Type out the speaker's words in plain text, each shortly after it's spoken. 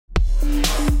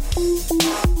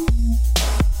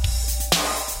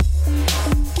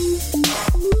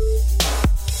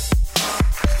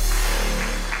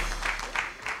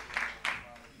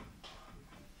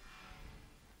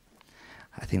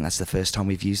think that's the first time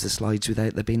we've used the slides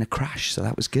without there being a crash, so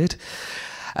that was good.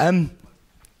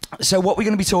 So what we're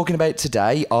going to be talking about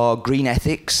today are green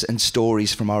ethics and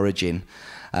stories from origin.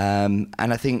 And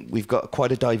I think we've got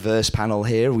quite a diverse panel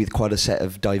here with quite a set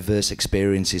of diverse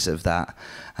experiences of that.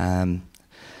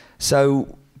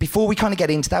 So before we kind of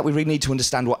get into that, we really need to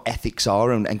understand what ethics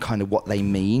are and kind of what they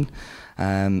mean,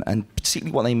 and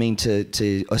particularly what they mean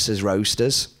to us as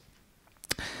roasters.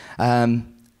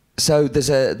 So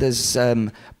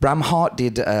Bramhart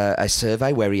did a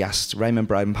survey where he asked, Raymond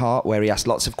Bramhart, where he asked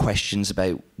lots of questions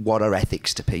about what are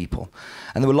ethics to people.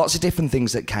 And there were lots of different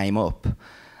things that came up.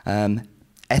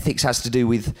 Ethics has to do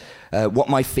with what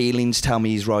my feelings tell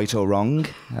me is right or wrong,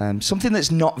 something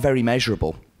that's not very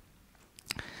measurable.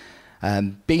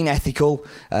 Being ethical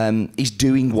is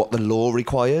doing what the law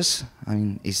requires. I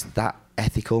mean, is that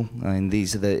ethical? I mean,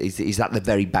 is that the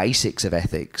very basics of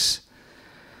ethics?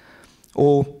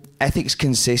 Or ethics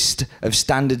consist of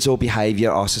standards or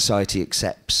behaviour our society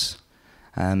accepts.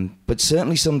 But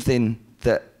certainly something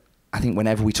that I think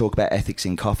whenever we talk about ethics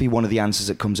in coffee, one of the answers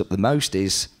that comes up the most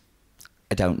is,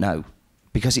 I don't know,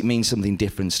 because it means something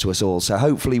different to us all. So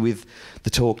hopefully with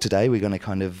the talk today, we're going to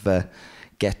kind of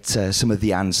get some of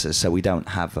the answers so we don't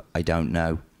have I don't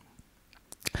know.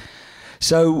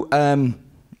 So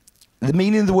the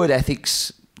meaning of the word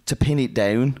ethics, to pin it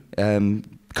down,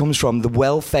 comes from the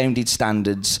well-founded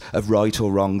standards of right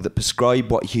or wrong that prescribe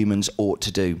what humans ought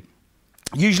to do.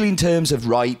 Usually in terms of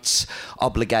rights,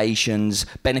 obligations,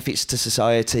 benefits to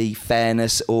society,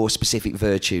 fairness, or specific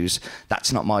virtues.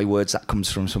 That's not my words, that comes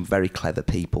from some very clever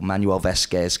people. Manuel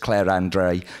Vesquez, Claire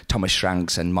Andre, Thomas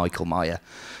Schranks, and Michael Meyer.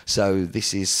 So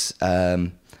this is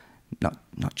not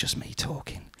just me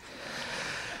talking.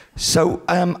 So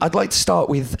I'd like to start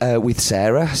with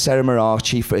Sarah. Sarah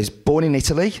Marachi is born in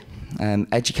Italy,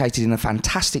 educated in a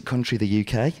fantastic country, the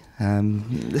UK.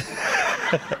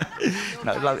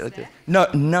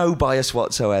 No bias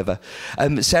whatsoever.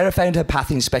 Sarah found her path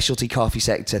in specialty coffee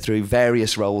sector through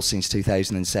various roles since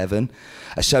 2007.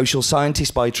 A social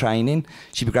scientist by training,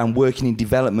 she began working in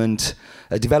development,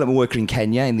 a development worker in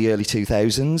Kenya in the early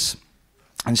 2000s,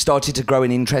 and started to grow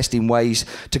an interest in ways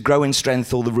to grow and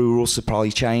strengthen the rural supply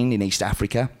chain in East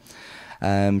Africa.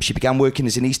 She began working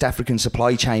as an East African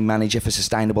supply chain manager for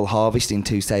Sustainable Harvest in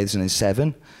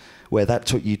 2007, where that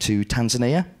took you to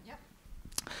Tanzania. Yep.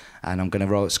 And I'm going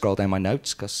to scroll down my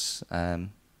notes because and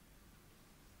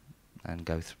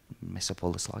mess up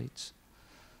all the slides.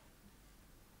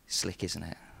 Slick, isn't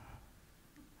it?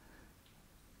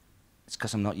 It's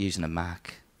because I'm not using a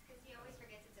Mac. Because he always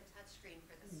forgets it's a touchscreen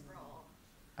for the scroll.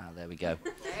 Ah, there we go.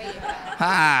 There you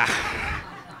go.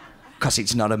 Because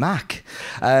it's not a Mac.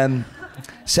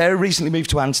 Sarah recently moved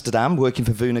to Amsterdam, working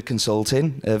for Vuna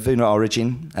Consulting, Vuna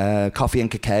Origin, coffee and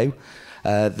cacao.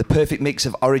 The perfect mix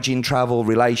of origin, travel,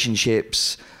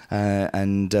 relationships,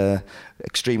 and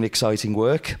extremely exciting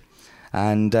work.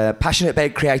 And passionate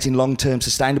about creating long-term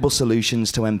sustainable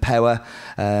solutions to empower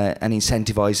and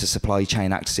incentivise the supply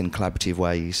chain actors in collaborative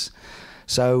ways.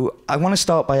 So I want to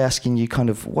start by asking you kind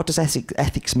of, what does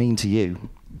ethics mean to you?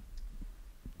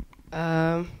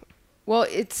 Well,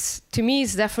 to me,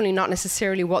 it's definitely not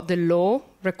necessarily what the law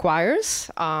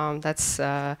requires.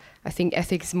 I think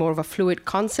ethics is more of a fluid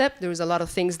concept. There's a lot of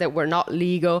things that were not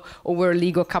legal or were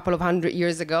legal a couple of 100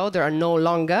 years ago. They are no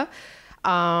longer.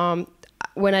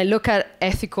 When I look at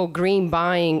ethical green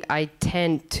buying, I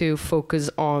tend to focus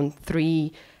on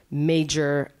three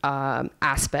major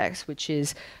aspects, which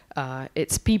is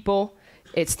it's people,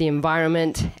 it's the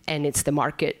environment, and it's the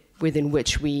market within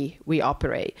which we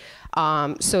operate.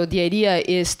 So the idea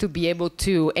is to be able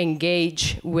to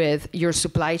engage with your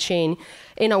supply chain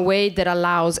in a way that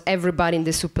allows everybody in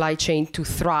the supply chain to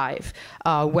thrive,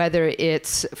 whether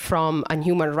it's from a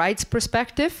human rights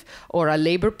perspective or a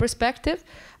labor perspective.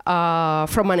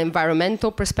 From an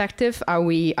environmental perspective, are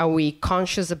we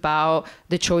conscious about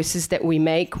the choices that we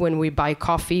make when we buy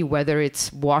coffee, whether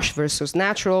it's washed versus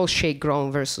natural, shade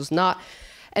grown versus not?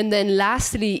 And then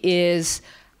lastly is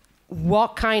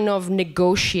what kind of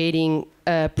negotiating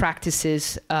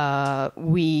practices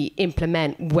we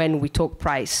implement when we talk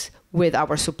price with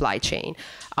our supply chain.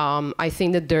 I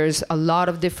think that there's a lot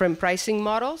of different pricing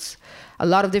models,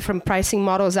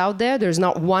 out there. There's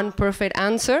not one perfect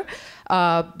answer,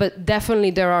 but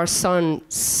definitely there are some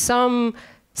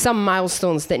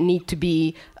milestones that need to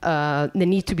be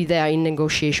there in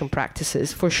negotiation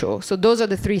practices, for sure. So those are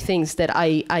the three things that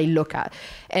I look at.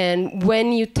 And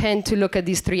when you tend to look at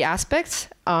these three aspects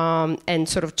and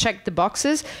sort of check the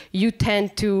boxes, you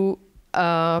tend to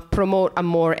promote a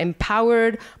more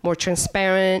empowered, more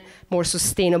transparent, more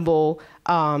sustainable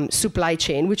supply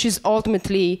chain, which is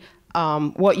ultimately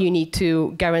what you need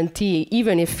to guarantee,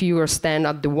 even if you stand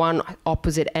at the one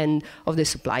opposite end of the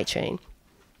supply chain.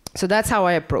 So that's how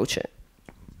I approach it.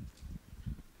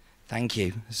 Thank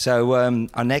you. So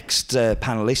our next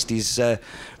panelist is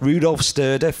Rudolf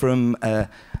Sturder from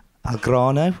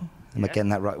Algrano. Am I getting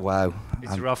that right? Wow.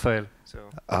 It's Raphael. So.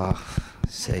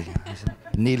 See,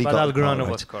 nearly but got Algrano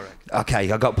right. was correct. Okay,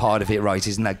 I got part of it right.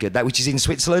 Isn't that good? That which is in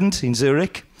Switzerland, in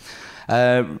Zurich.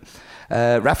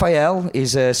 Raphael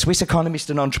is a Swiss economist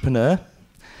and entrepreneur.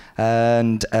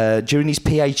 And during his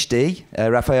PhD,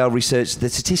 Raphael researched the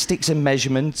statistics and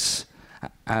measurements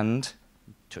and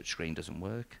touchscreen doesn't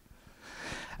work.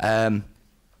 And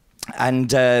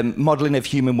modelling of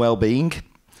human well-being.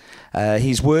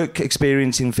 His work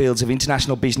experience in fields of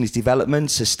international business development,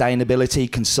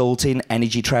 sustainability, consulting,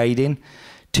 energy trading.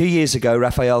 2 years ago,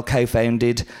 Raphael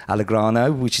co-founded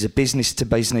Algrano, which is a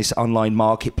business-to-business online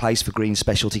marketplace for green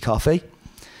specialty coffee.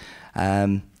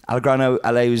 Algrano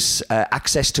allows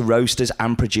access to roasters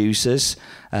and producers,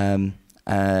 and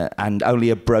only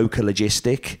a broker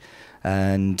logistic.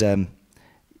 And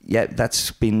yeah,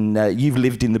 that's been. You've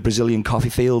lived in the Brazilian coffee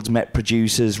fields, met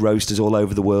producers, roasters all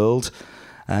over the world,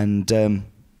 and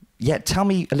yeah, tell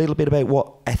me a little bit about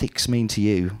what ethics mean to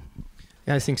you.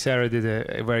 Yeah, I think Sarah did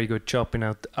a very good job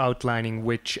in outlining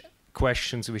which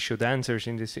questions we should answer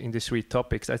in these three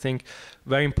topics. I think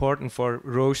very important for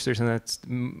roasters, and that's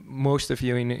most of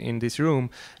you in this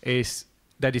room, is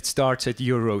that it starts at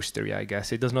your roastery, I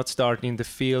guess. It does not start in the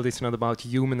field. It's not about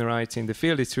human rights in the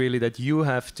field. It's really that you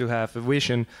have to have a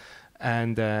vision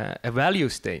and a value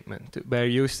statement where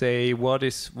you say,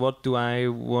 what do I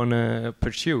want to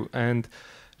pursue? And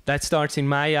that starts, in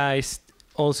my eyes,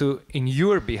 also in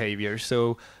your behavior.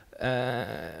 So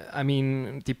I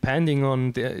mean, depending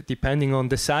on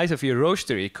the size of your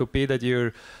roastery, it could be that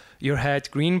your head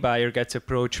green buyer gets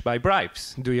approached by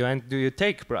bribes. Do you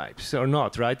take bribes or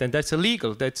not, right? And that's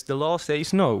illegal. That's the law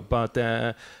says no, but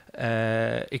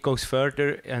it goes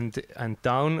further and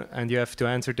down, and you have to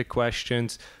answer the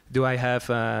questions: do I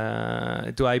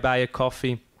buy a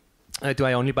coffee? Do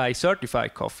I only buy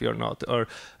certified coffee or not? Or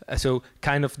so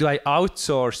kind of, do I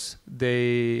outsource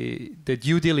the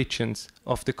due diligence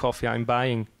of the coffee I'm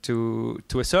buying to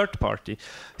a third party?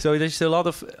 So there's a lot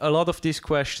of these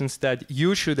questions that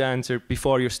you should answer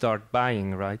before you start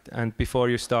buying, right? And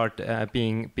before you start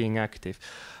being active.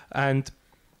 And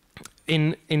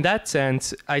in that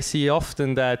sense, I see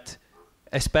often that,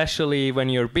 especially when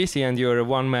you're busy and you're a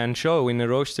one-man show in a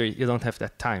roastery, you don't have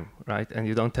that time, right? And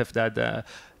you don't have that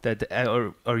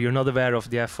or you're not aware of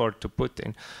the effort to put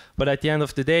in. But at the end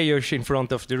of the day, you're in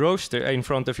front of the roaster, in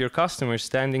front of your customer,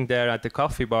 standing there at the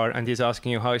coffee bar, and he's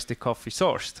asking you, how is the coffee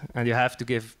sourced? And you have to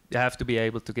be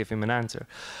able to give him an answer.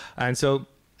 And so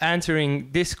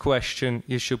answering this question,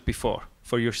 you should before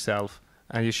for yourself,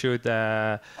 and you should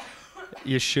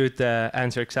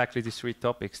answer exactly these three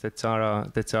topics that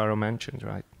Sarah mentioned,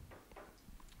 right?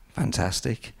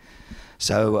 Fantastic.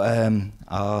 So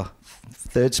our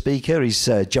third speaker is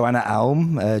Joanna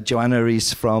Alm. Joanna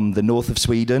is from the north of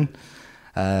Sweden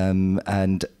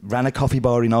and ran a coffee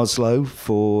bar in Oslo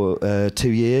for 2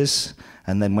 years,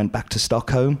 and then went back to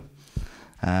Stockholm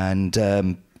and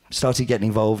started getting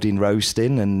involved in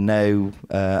roasting, and now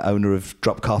owner of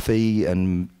Drop Coffee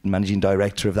and managing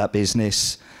director of that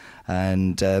business,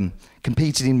 and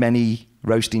competed in many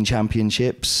roasting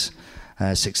championships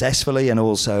successfully, and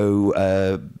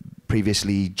also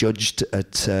previously judged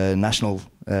at national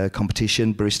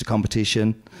competition, barista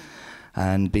competition,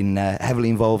 and been heavily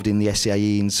involved in the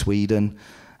SCAE in Sweden.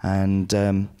 And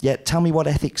yeah, tell me what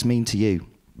ethics mean to you.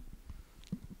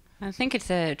 I think it's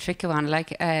a tricky one.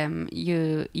 Like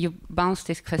you bounced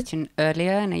this question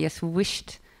earlier, and I just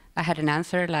wished I had an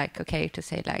answer. Like, okay, to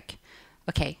say like,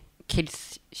 okay,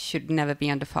 kids should never be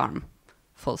on the farm,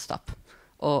 full stop,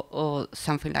 or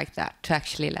something like that. To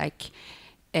actually like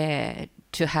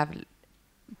to have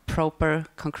proper,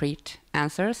 concrete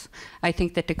answers. I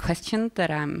think that the question that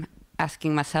I'm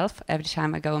asking myself every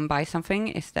time I go and buy something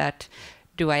is that,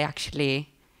 do I actually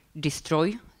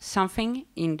destroy something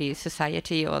in the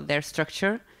society or their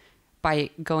structure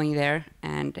by going there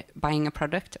and buying a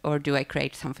product, or do I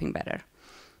create something better?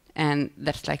 And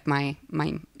that's like my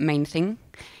main thing.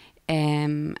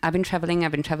 I've been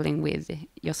traveling with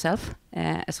yourself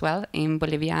as well in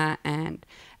Bolivia and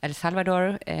El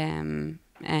Salvador, and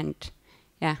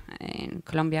yeah, in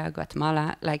Colombia,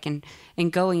 Guatemala, like in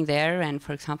going there, and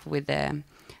for example with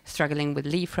struggling with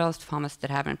leaf roast farmers that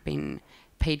haven't been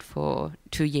paid for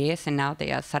 2 years, and now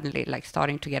they are suddenly like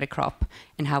starting to get a crop,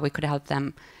 and how we could help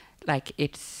them. Like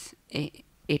it's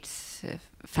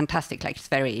fantastic. Like it's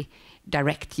very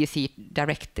direct. You see it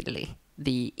directly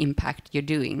the impact you're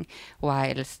doing.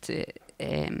 Whilst,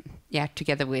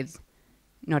 together with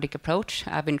Nordic Approach,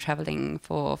 I've been traveling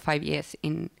for 5 years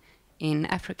in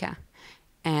Africa,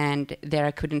 and there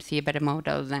I couldn't see a better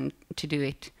model than to do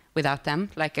it without them.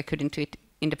 Like I couldn't do it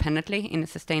independently in a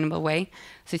sustainable way.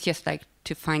 So it's just like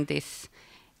to find this,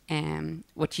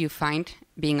 what you find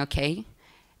being okay.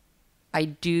 I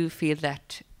do feel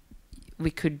that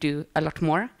we could do a lot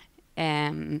more,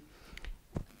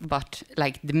 but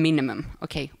like the minimum,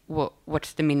 okay,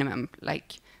 what's the minimum?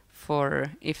 Like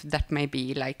for, if that may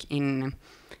be like in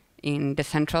the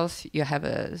centrals, you have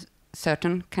a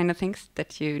certain kind of things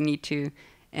that you need to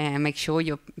make sure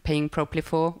you're paying properly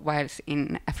for, whilst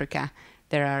in Africa,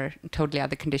 there are totally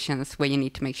other conditions where you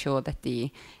need to make sure that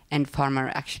the end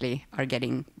farmer actually are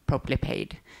getting properly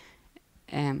paid.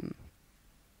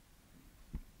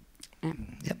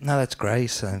 Yep, no, that's great.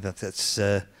 So that's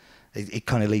it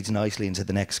kind of leads nicely into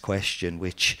the next question,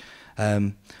 which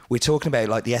we're talking about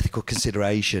like the ethical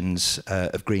considerations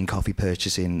of green coffee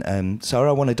purchasing. Sarah,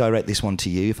 I want to direct this one to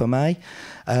you, if I may.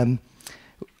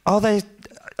 Are there,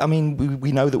 I mean,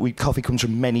 we know that coffee comes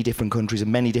from many different countries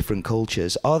and many different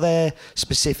cultures. Are there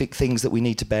specific things that we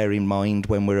need to bear in mind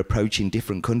when we're approaching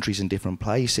different countries and different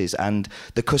places, and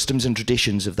the customs and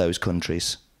traditions of those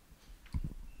countries?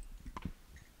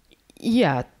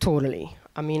 Yeah, totally.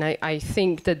 I mean, I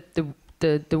think that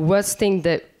the worst thing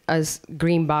that as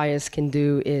green buyers can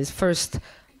do is first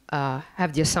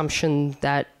have the assumption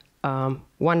that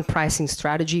one pricing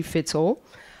strategy fits all.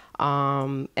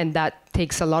 And that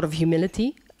takes a lot of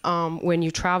humility when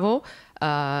you travel.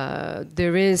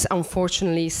 There is,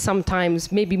 unfortunately,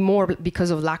 sometimes, maybe more because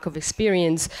of lack of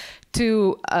experience,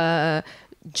 to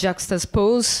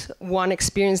juxtapose one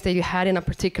experience that you had in a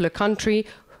particular country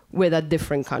with a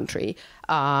different country.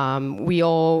 I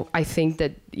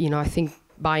think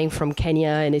buying from Kenya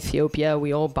and Ethiopia,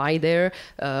 we all buy there,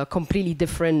 completely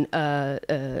different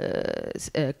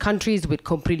countries with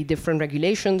completely different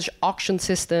regulations, auction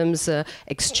systems,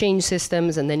 exchange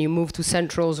systems, and then you move to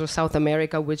Centrals or South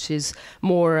America, which is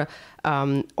more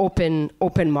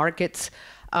open markets.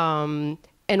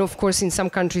 And of course, in some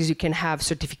countries, you can have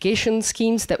certification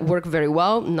schemes that work very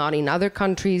well, not in other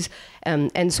countries,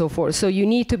 and so forth. So you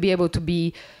need to be able to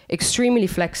be extremely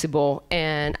flexible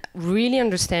and really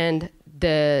understand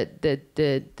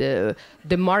the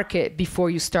market before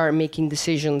you start making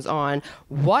decisions on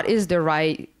what is the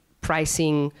right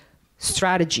pricing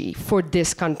strategy for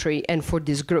this country and for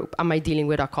this group. Am I dealing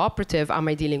with a cooperative? Am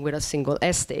I dealing with a single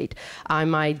estate?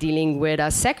 Am I dealing with a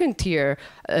second tier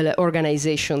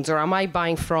organizations? Or am I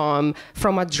buying from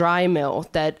a dry mill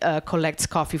that collects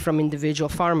coffee from individual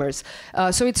farmers?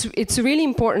 So it's really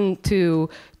important to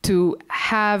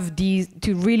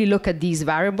really look at these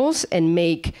variables and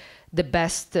make the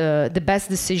best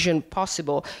decision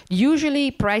possible. Usually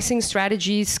pricing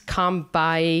strategies come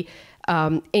by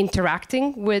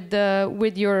interacting with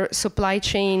your supply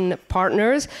chain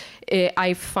partners.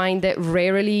 I find that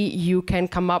rarely you can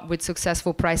come up with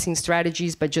successful pricing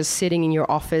strategies by just sitting in your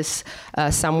office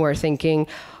somewhere thinking,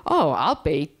 oh, I'll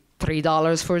pay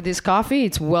 $3 for this coffee.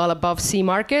 It's well above sea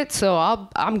market, so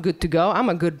I'm good to go. I'm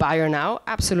a good buyer now.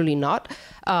 Absolutely not.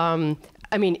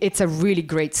 I mean, it's a really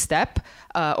great step,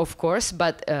 of course,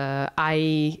 but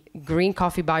green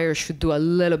coffee buyers should do a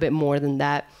little bit more than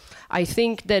that. I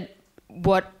think that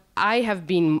what I have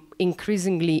been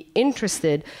increasingly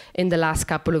interested in the last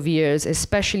couple of years,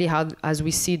 especially as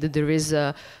we see that there is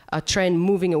a trend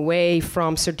moving away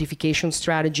from certification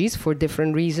strategies for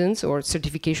different reasons or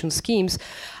certification schemes,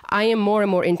 I am more and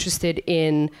more interested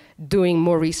in doing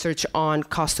more research on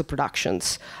cost of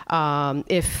productions.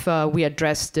 If we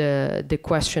address the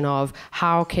question of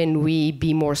how can we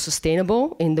be more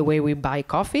sustainable in the way we buy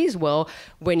coffees, well,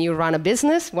 when you run a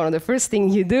business, one of the first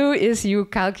things you do is you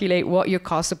calculate what your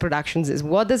cost of productions is.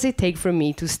 What does it take for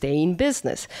me to stay in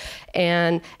business?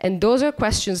 And those are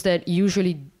questions that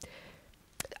usually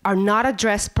are not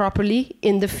addressed properly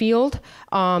in the field.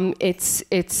 It's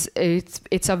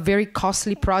a very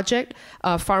costly project.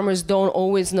 Farmers don't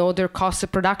always know their cost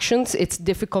of productions. It's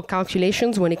difficult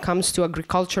calculations when it comes to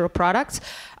agricultural products.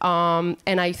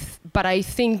 But I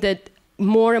think that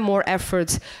more and more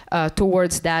efforts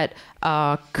towards that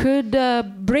could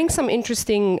bring some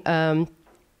interesting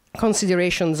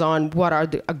considerations on what are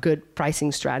a good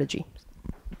pricing strategy.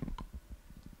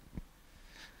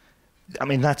 I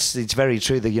mean, it's very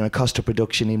true that, cost of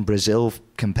production in Brazil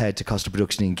compared to cost of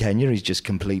production in Kenya is just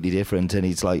completely different, and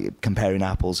it's like comparing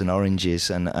apples and oranges,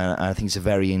 and I think it's a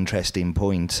very interesting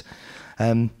point.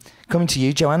 Coming to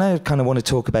you, Joanna, I kind of want to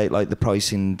talk about like the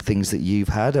pricing things that you've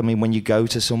had. I mean, when you go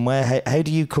to somewhere, how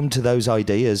do you come to those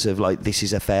ideas of like, this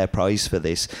is a fair price for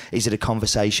this? Is it a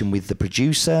conversation with the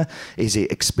producer? Is it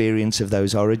experience of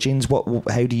those origins?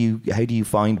 How do you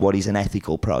find what is an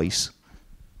ethical price?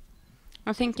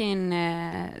 I think in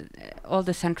all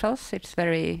the centrals, it's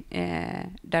very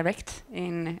direct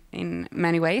in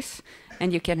many ways,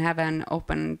 and you can have an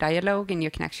open dialogue, and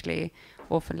you can actually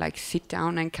often like sit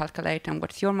down and calculate and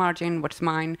what's your margin, what's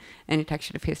mine, and it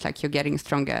actually feels like you're getting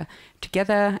stronger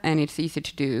together, and it's easy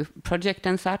to do project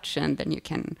and such, and then you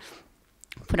can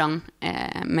put on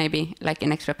maybe like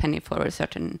an extra penny for a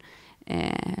certain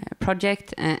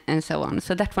project and so on.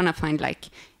 So that one I find like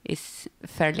is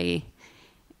fairly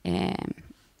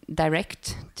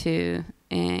direct to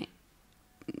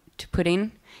put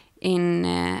in.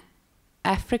 In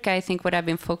Africa, I think what I've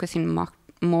been focusing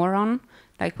more on,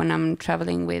 like when I'm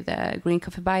traveling with a green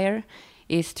coffee buyer,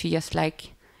 is to just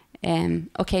like,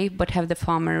 okay, but have the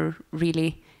farmer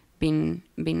really been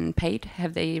paid?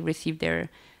 Have they received their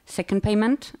second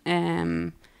payment?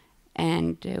 And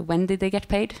when did they get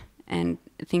paid? And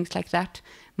things like that,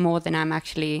 more than I'm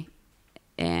actually.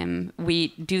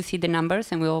 We do see the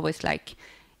numbers, and we always like,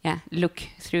 look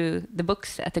through the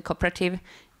books at the cooperative,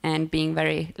 and being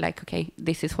very like, okay,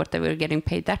 this is what they were getting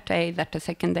paid that day, that the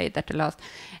second day, that the last.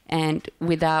 And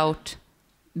without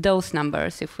those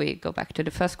numbers, if we go back to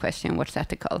the first question, what's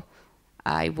ethical,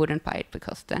 I wouldn't buy it,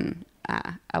 because then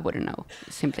I wouldn't know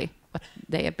simply what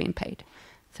they have been paid.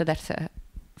 So that's a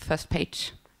first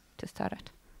page to start at.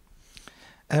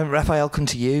 Raphael, come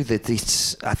to you.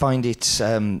 I find it's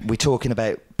we're talking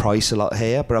about price a lot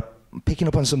here, but I'm picking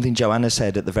up on something Joanna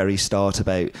said at the very start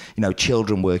about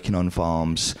children working on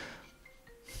farms.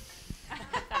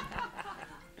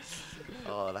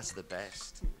 Oh, that's the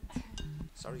best.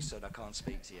 Sorry, son, I can't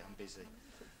speak to you. I'm busy.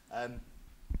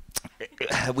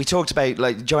 We talked about,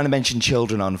 like Joanna mentioned,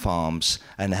 children on farms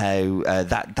and how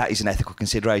that is an ethical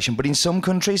consideration. But in some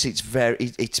countries, it's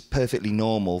perfectly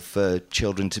normal for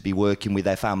children to be working with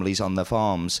their families on the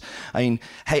farms. I mean,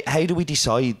 how do we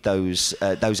decide those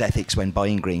ethics when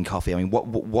buying green coffee? I mean,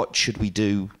 what should we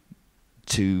do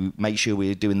to make sure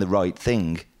we're doing the right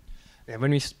thing? Yeah,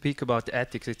 when we speak about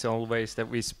ethics, it's always that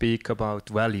we speak about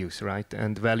values, right?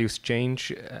 And values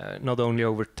change not only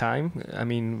over time. I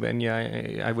mean, when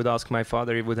I would ask my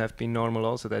father, it would have been normal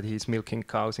also that he's milking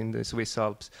cows in the Swiss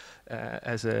Alps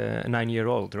as a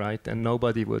 9-year-old, right? And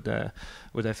nobody would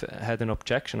have had an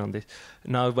objection on this.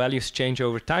 Now values change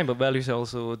over time, but values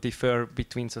also differ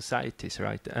between societies,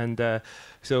 right? And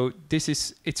so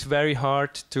it's very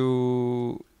hard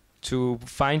to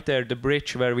find there the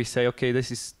bridge where we say, okay,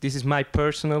 this is my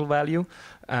personal value,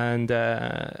 and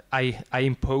I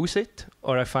impose it,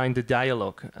 or I find the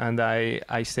dialogue and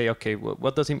I say, okay,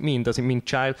 what does it mean? Does it mean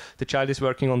the child is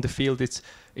working on the field?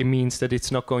 It means that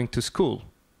it's not going to school.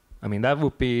 I mean, that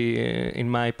would be, in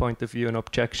my point of view, an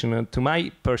objection to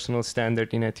my personal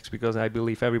standard in ethics, because I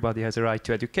believe everybody has a right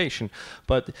to education.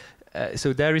 But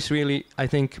so there is really, I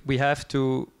think we have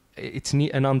to.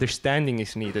 An understanding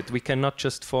is needed. We cannot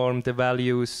just form the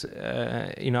values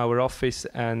in our office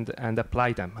and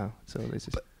apply them. Huh? So this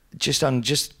is.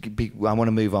 I want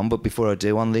to move on, but before I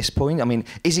do on this point, I mean,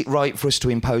 is it right for us to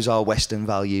impose our Western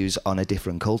values on a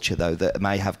different culture, though, that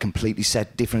may have completely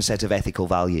different set of ethical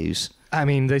values? I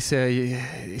mean, it's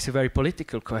a very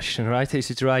political question, right?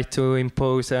 Is it right to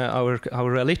impose our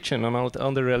religion on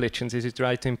other religions? Is it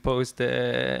right to impose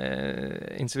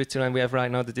in Switzerland we have right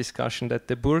now the discussion that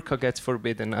the burqa gets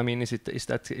forbidden? I mean, is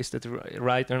that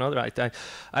right or not right?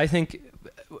 I think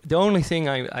the only thing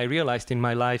I realized in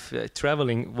my life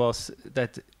traveling was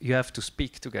that you have to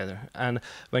speak together, and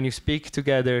when you speak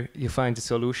together, you find a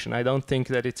solution. I don't think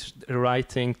that it's the right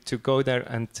thing to go there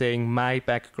and saying my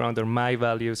background or my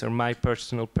values or my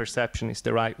personal perception is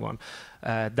the right one.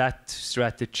 That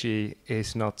strategy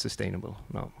is not sustainable.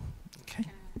 No. Okay.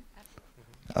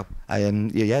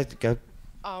 Yeah, go.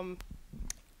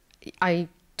 I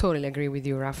totally agree with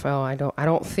you, Raphael. I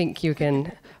don't think you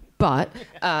can. But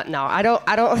no, I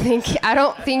don't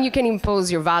think you can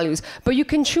impose your values. But you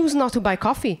can choose not to buy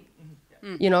coffee.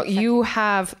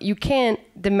 You can't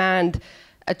demand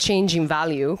a change in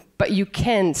value, but you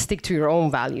can stick to your own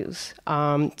values.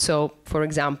 So, for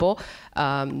example,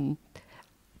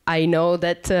 I know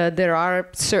that there are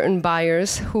certain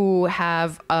buyers who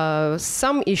have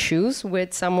some issues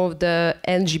with some of the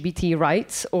LGBT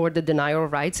rights or the denial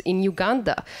of rights in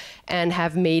Uganda, and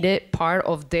have made it part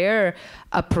of their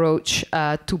approach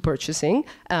to purchasing,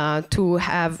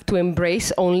 to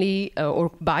embrace only or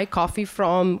buy coffee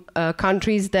from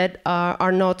countries that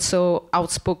are not so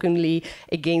outspokenly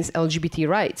against LGBT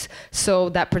rights. So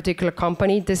that particular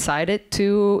company decided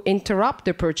to interrupt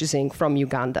their purchasing from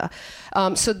Uganda.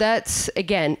 So that's,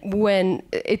 again, when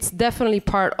it's definitely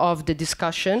part of the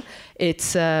discussion.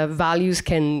 Its values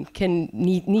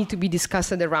need to be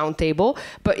discussed at the round table.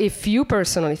 But if you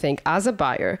personally think, as a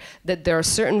buyer, that there are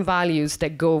certain values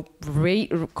that go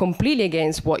completely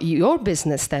against what your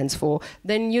business stands for,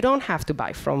 then you don't have to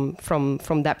buy from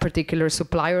that particular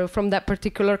supplier or from that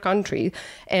particular country.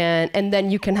 And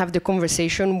then you can have the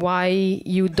conversation why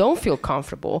you don't feel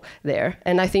comfortable there.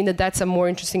 And I think that that's a more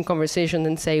interesting conversation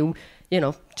than say,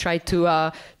 try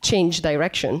to change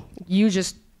direction.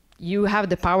 You have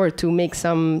the power to make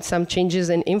some changes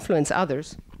and influence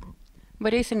others.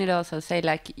 But isn't it also say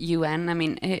like UN? I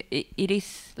mean, it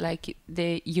is like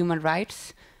the human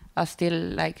rights are still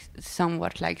like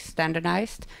somewhat like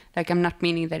standardized. Like, I'm not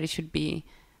meaning that it should be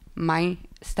my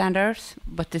standards,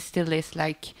 but there still is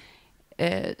like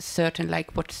certain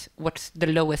like what's the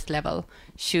lowest level.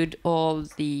 Should all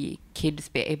the kids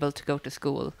be able to go to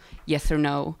school? Yes or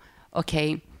no?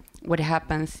 Okay. What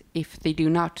happens if they do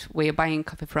not? Where you're buying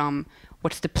coffee from?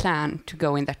 What's the plan to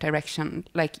go in that direction?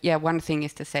 Like, yeah, one thing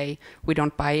is to say we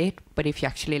don't buy it, but if you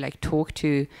actually like talk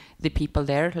to the people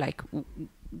there, like,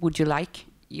 would you like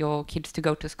your kids to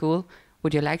go to school?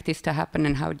 Would you like this to happen?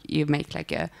 And how do you make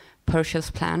like a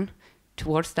purchase plan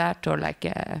towards that, or like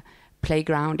a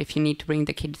playground if you need to bring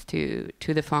the kids to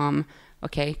the farm?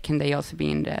 Okay, can they also be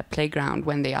in the playground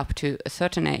when they're up to a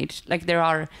certain age? Like, there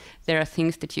are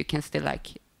things that you can still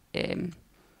like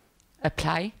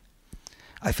apply.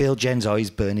 I feel Jen's eyes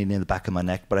burning in the back of my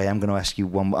neck, but I am going to ask you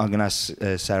one. I'm going to ask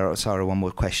Sarah one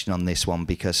more question on this one,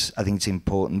 because I think it's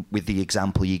important with the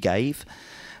example you gave.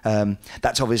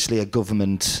 That's obviously a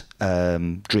government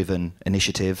driven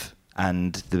initiative,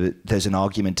 and there's an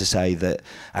argument to say that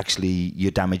actually you're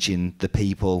damaging the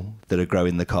people that are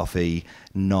growing the coffee,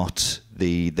 not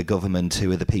the government,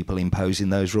 who are the people imposing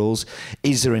those rules.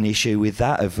 Is there an issue with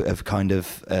that of kind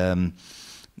of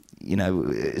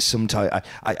sometimes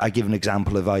I give an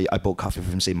example of I bought coffee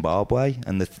from Zimbabwe,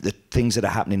 and the things that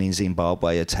are happening in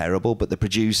Zimbabwe are terrible, but the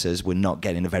producers were not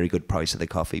getting a very good price of the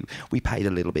coffee. We paid a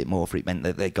little bit more for it, meant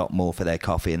that they got more for their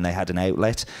coffee and they had an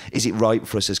outlet. Is it right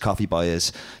for us as coffee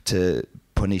buyers to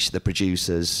punish the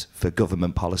producers for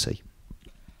government policy?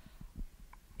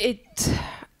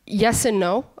 Yes and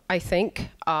no, I think.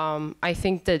 I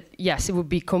think that, yes, it would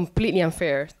be completely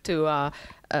unfair to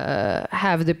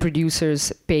have the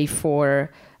producers pay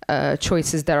for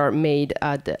choices that are made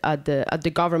at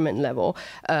the government level.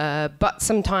 But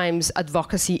sometimes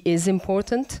advocacy is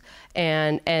important,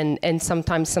 and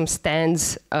sometimes some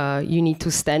stands, you need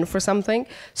to stand for something.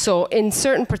 So in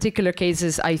certain particular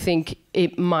cases, I think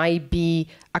it might be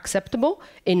acceptable.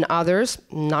 In others,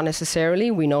 not necessarily.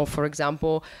 We know, for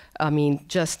example,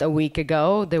 just a week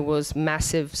ago, there was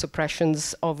massive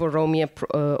suppressions of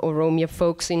Oromia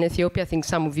folks in Ethiopia. I think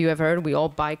some of you have heard, we all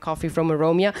buy coffee from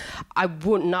Oromia. I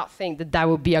would not think that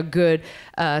would be a good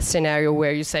scenario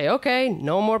where you say, okay,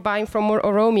 no more buying from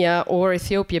Oromia or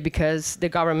Ethiopia because the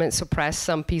government suppressed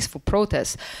some peaceful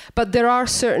protests. But there are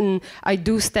certain, I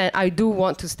do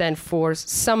want to stand for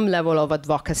some level of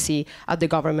advocacy at the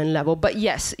government level. But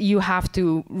yes, you have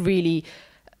to really,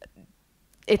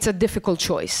 it's a difficult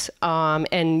choice,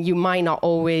 and you might not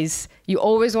always, you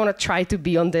always want to try to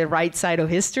be on the right side of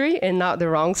history and not the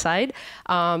wrong side.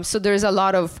 So there's a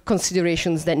lot of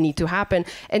considerations that need to happen.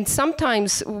 And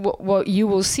sometimes what you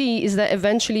will see is that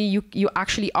eventually you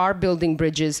actually are building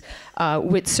bridges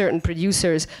with certain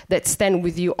producers that stand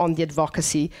with you on the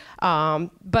advocacy.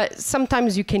 But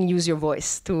sometimes you can use your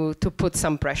voice to put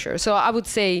some pressure. So I would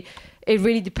say, it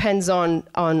really depends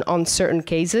on certain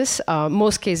cases.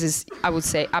 Most cases, I would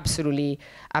say, absolutely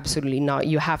not.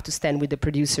 You have to stand with the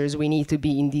producers. We need to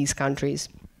be in these countries.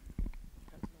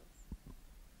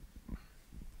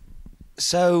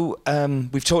 So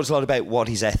we've talked a lot about what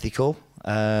is ethical.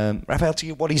 Raphael, to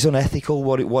you, what is unethical?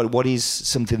 What is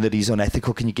something that is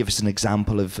unethical? Can you give us an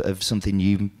example of something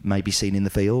you may be seeing in the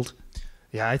field?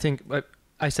 Yeah, I think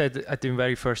I said at the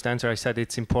very first answer, I said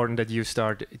it's important that you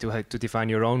start to define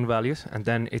your own values, and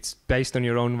then it's based on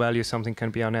your own values, something can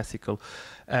be unethical.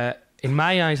 In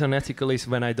my eyes, unethical is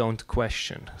when I don't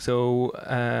question. So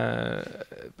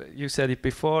you said it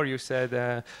before. You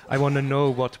said, I want to know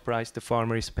what price the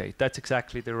farmer is paid. That's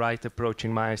exactly the right approach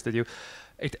in my eyes. That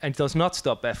it does not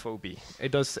stop FOB.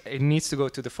 It needs to go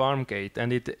to the farm gate,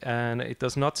 and it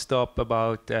does not stop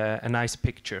about a nice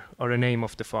picture or a name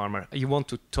of the farmer. You want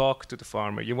to talk to the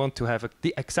farmer. You want to have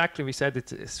exactly, we said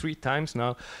it 3 times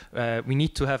now. We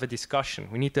need to have a discussion.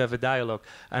 We need to have a dialogue,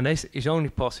 and this is only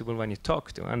possible when you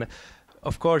talk to. And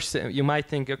of course, you might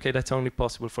think, okay, that's only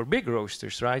possible for big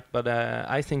roasters, right? But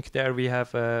I think there we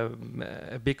have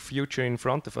a big future in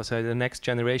front of us. The next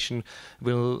generation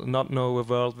will not know a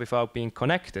world without being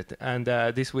connected. And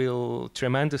this will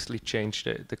tremendously change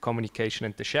the communication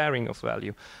and the sharing of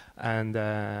value. And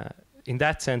in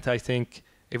that sense, I think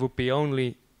it would be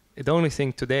the only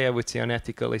thing today I would say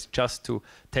unethical is just to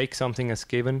take something as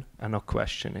given and not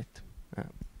question it.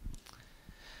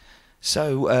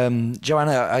 So,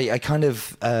 Joanna, I kind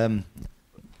of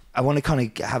I want to kind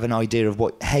of have an idea of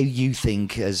how you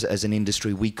think, as an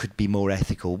industry, we could be more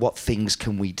ethical. What things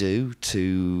can we do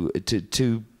to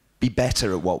be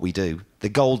better at what we do? The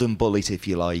golden bullet, if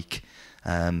you like,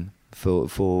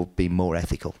 for being more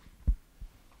ethical.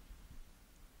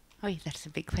 Oh, that's a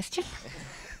big question.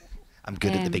 I'm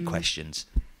good at the big questions.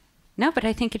 No, but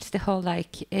I think it's the whole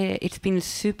it's been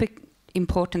super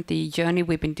important, the journey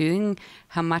we've been doing,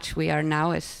 how much we are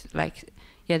now as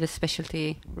the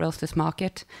specialty roasters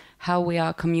market, how we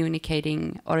are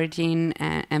communicating origin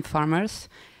and farmers,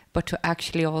 but to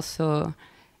actually also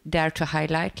dare to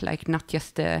highlight not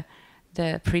just the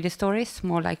pretty stories,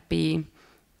 more be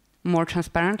more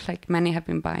transparent. Many have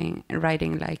been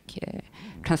writing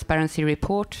transparency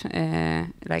report,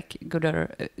 good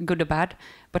or bad,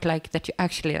 but that you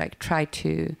actually try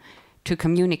to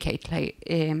communicate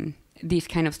these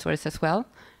kind of stories as well,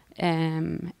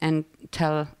 and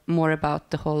tell more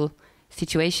about the whole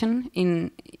situation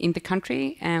in the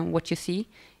country and what you see,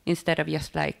 instead of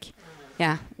just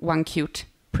one cute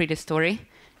pretty story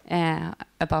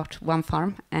about one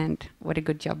farm and what a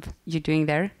good job you're doing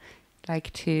there.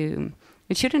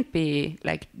 It shouldn't be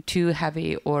too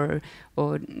heavy or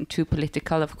too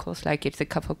political. Of course, it's a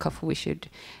cup of coffee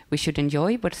we should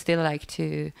enjoy, but still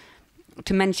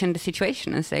to mention the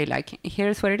situation and say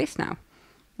here's what it is now,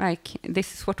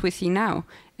 this is what we see now,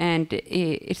 and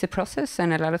it's a process,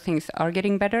 and a lot of things are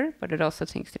getting better, but it also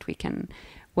things that we can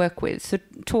work with. So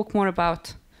talk more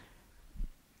about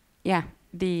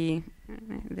the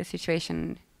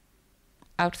situation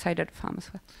outside of the farm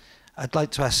as well. I'd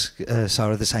like to ask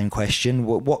Sarah the same question.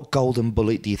 What golden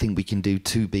bullet do you think we can do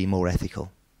to be more ethical?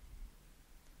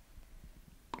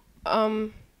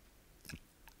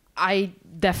 I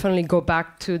definitely go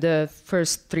back to the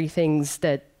first 3 things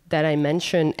that I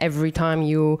mentioned. Every time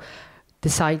you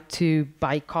decide to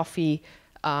buy coffee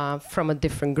from a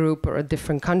different group or a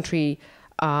different country,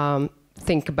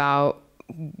 think about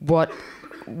what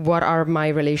are my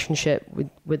relationship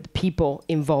with people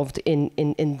involved in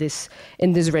this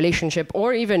relationship,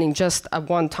 or even in just a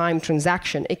one-time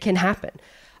transaction. It can happen.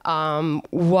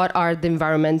 What are the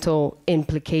environmental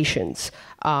implications,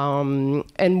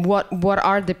 and what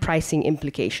are the pricing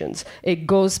implications? It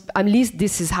goes, at least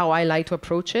this is how I like to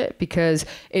approach it, because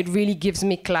it really gives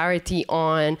me clarity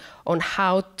on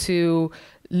how to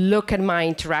look at my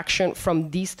interaction from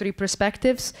these 3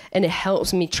 perspectives, and it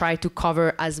helps me try to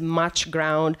cover as much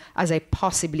ground as I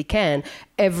possibly can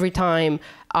every time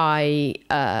I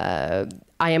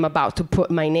am about to put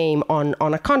my name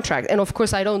on a contract. And of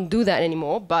course, I don't do that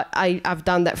anymore, but I've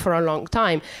done that for a long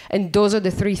time. And those are the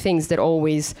 3 things that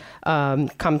always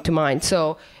come to mind.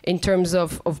 So in terms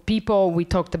of people, we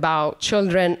talked about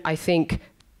children. I think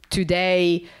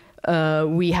today,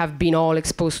 we have been all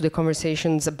exposed to the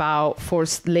conversations about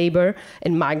forced labor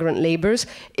and migrant labors.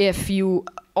 If you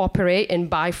operate and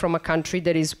buy from a country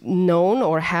that is known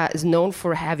or is known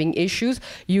for having issues,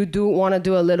 you do want to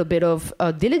do a little bit of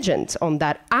diligence on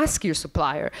that. Ask your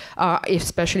supplier,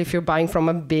 especially if you're buying from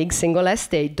a big single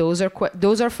estate. Those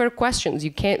are fair questions.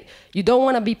 You don't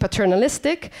want to be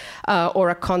paternalistic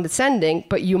or a condescending,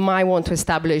 but you might want to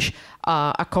establish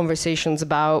conversations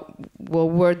about, well,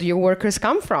 where do your workers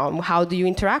come from? How do you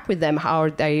interact with them?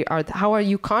 How are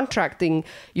you contracting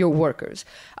your workers?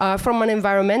 From an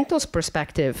environmental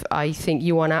perspective, I think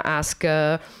you want to ask,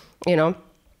 am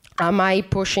I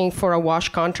pushing for a wash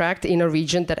contract in a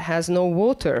region that has no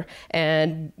water?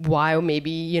 And while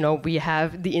maybe, we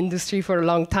have the industry for a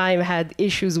long time had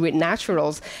issues with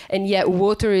naturals, and yet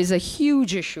water is a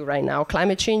huge issue right now.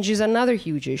 Climate change is another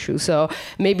huge issue. So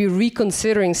maybe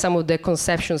reconsidering some of the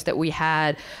conceptions that we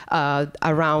had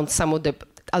around some of the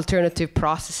alternative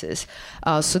processes.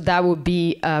 So that would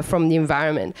be from the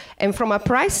environment. And from a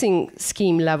pricing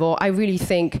scheme level, I really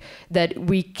think that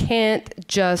we can't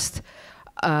just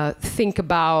think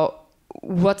about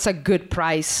what's a good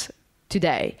price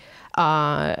today.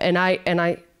 Can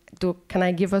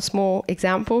I give a small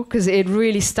example? Because it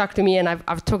really stuck to me, and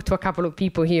I've talked to a couple of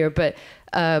people here, but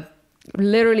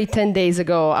literally 10 days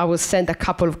ago, I was sent a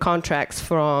couple of contracts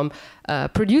from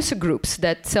producer groups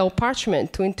that sell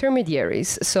parchment to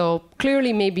intermediaries. So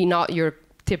clearly maybe not your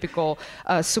typical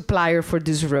supplier for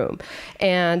this room.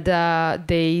 And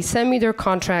they sent me their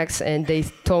contracts and they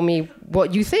told me,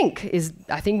 what you think is,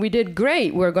 I think we did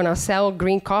great. We're gonna sell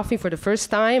green coffee for the first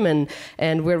time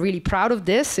and we're really proud of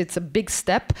this. It's a big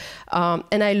step.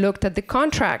 And I looked at the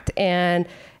contract and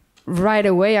right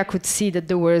away I could see that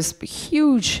there was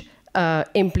huge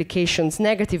implications,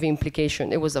 negative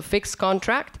implication. It was a fixed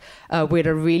contract with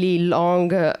a really long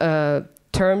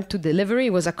term to delivery.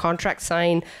 It was a contract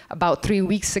signed about 3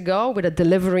 weeks ago with a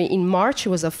delivery in March. It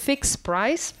was a fixed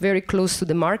price, very close to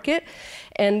the market.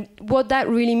 And what that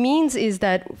really means is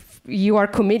that you are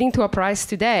committing to a price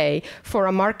today for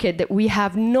a market that we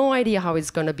have no idea how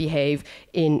it's going to behave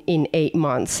in 8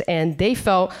 months. And they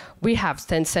felt, we have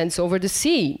 10 cents over the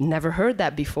sea. Never heard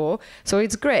that before. So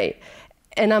it's great.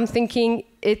 And I'm thinking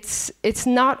it's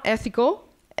not ethical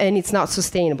and it's not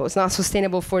sustainable. It's not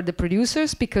sustainable for the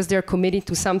producers because they're committing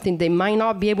to something they might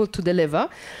not be able to deliver.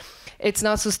 It's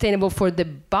not sustainable for the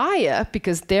buyer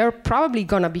because they're probably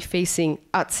going to be facing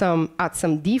at some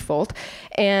default.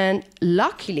 And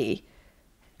luckily,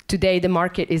 today the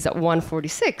market is at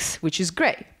 146, which is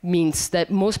great. Means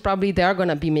that most probably they are going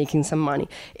to be making some money.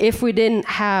 If we didn't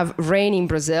have rain in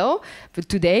Brazil, but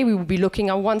today we would be looking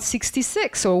at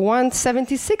 166 or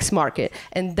 176 market.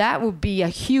 And that would be a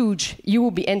huge, you will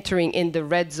be entering in the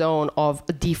red zone of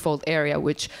a default area,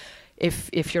 which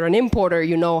if you're an importer,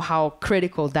 you know how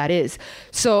critical that is.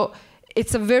 So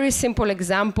it's a very simple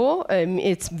example.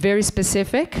 It's very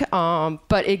specific,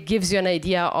 but it gives you an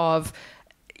idea of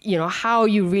how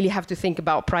you really have to think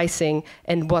about pricing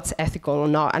and what's ethical or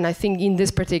not. And I think in this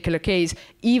particular case,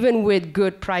 even with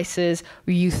good prices,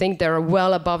 you think they're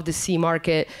well above the sea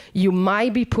market, you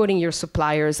might be putting your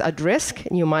suppliers at risk,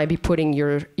 and you might be putting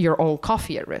your own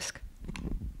coffee at risk.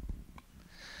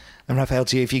 And Raphael,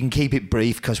 to you, if you can keep it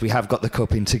brief, because we have got the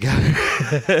cup in to go.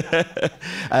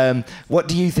 What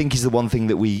do you think is the one thing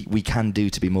that we can do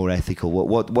to be more ethical?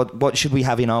 What should we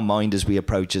have in our mind as we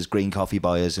approach as green coffee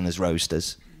buyers and as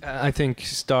roasters? I think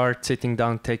start sitting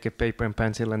down, take a paper and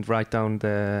pencil and write down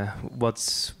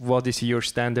what is your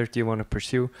standard you want to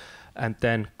pursue, and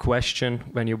then question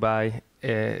when you buy.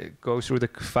 Go through the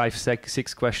 5,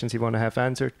 6 questions you want to have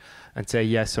answered and say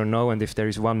yes or no, and if there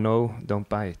is one no, don't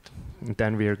buy it. And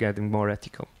then we are getting more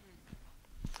ethical.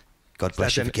 God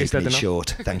bless you for keeping it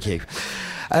short. Thank you.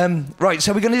 Right,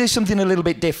 so we're going to do something a little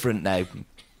bit different now.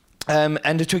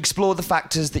 And to explore the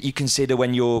factors that you consider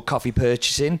when you're coffee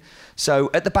purchasing. So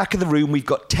at the back of the room, we've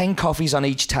got 10 coffees on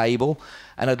each table,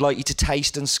 and I'd like you to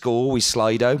taste and score with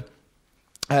Slido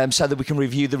so that we can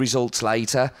review the results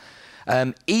later.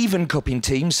 Even cupping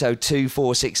teams, so 2,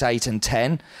 4, 6, 8 and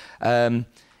 10.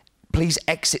 Please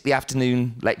exit the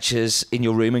afternoon lectures in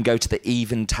your room and go to the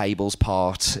even tables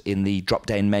part in the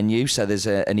drop-down menu. So there's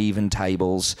an even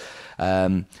tables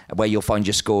where you'll find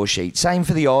your score sheet. Same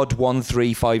for the odd, 1,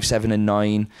 3, 5, 7 and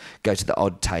 9. Go to the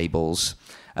odd tables.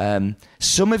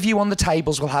 Some of you on the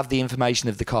tables will have the information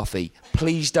of the coffee.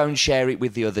 Please don't share it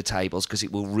with the other tables because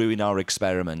it will ruin our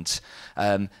experiment.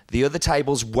 The other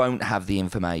tables won't have the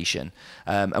information.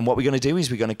 And what we're going to do is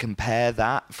we're going to compare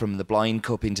that from the blind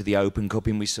cupping to the open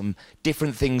cupping with some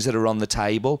different things that are on the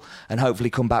table and hopefully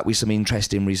come back with some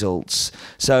interesting results.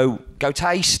 So go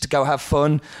taste, go have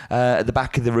fun at the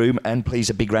back of the room, and please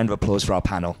a big round of applause for our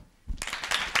panel.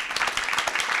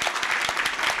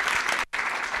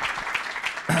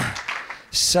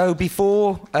 So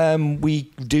before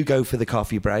we do go for the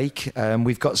coffee break,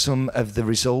 we've got some of the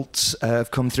results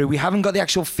have come through. We haven't got the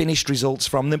actual finished results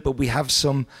from them, but we have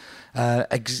some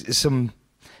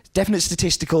definite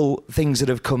statistical things that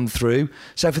have come through.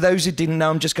 So for those who didn't know,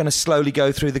 I'm just going to slowly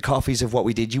go through the coffees of what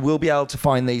we did. You will be able to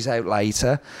find these out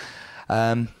later.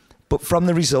 But from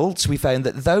the results, we found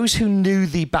that those who knew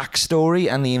the backstory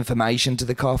and the information to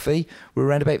the coffee were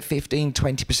around about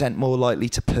 15-20% more likely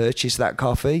to purchase that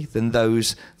coffee than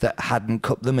those that hadn't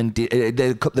cupped them and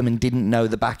didn't know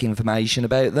the back information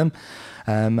about them.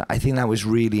 I think that was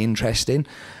really interesting.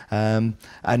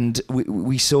 And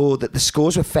we saw that the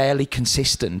scores were fairly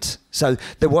consistent. So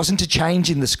there wasn't a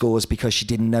change in the scores because you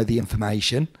didn't know the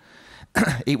information.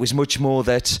 it was much more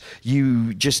that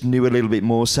you just knew a little bit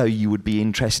more, so you would be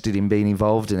interested in being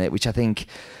involved in it, which I think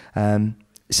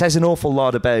says an awful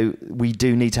lot about we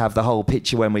do need to have the whole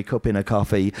picture when we're cupping a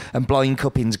coffee. And blind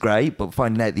cupping's great, but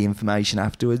finding out the information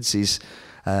afterwards is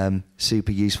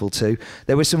super useful too.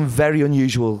 There were some very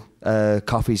unusual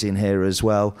coffees in here as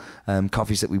well,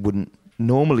 coffees that we wouldn't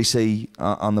normally see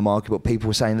on the market, but people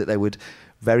were saying that they would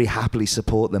very happily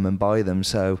support them and buy them.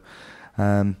 So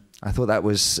I thought that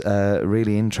was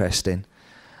really interesting.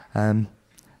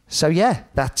 So yeah,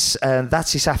 that's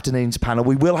this afternoon's panel.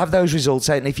 We will have those results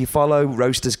out, and if you follow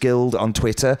Roasters Guild on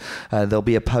Twitter, there'll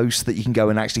be a post that you can go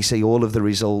and actually see all of the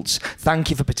results. Thank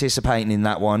you for participating in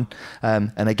that one.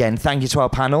 And again, thank you to our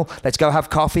panel. Let's go have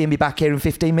coffee and be back here in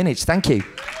 15 minutes. Thank you.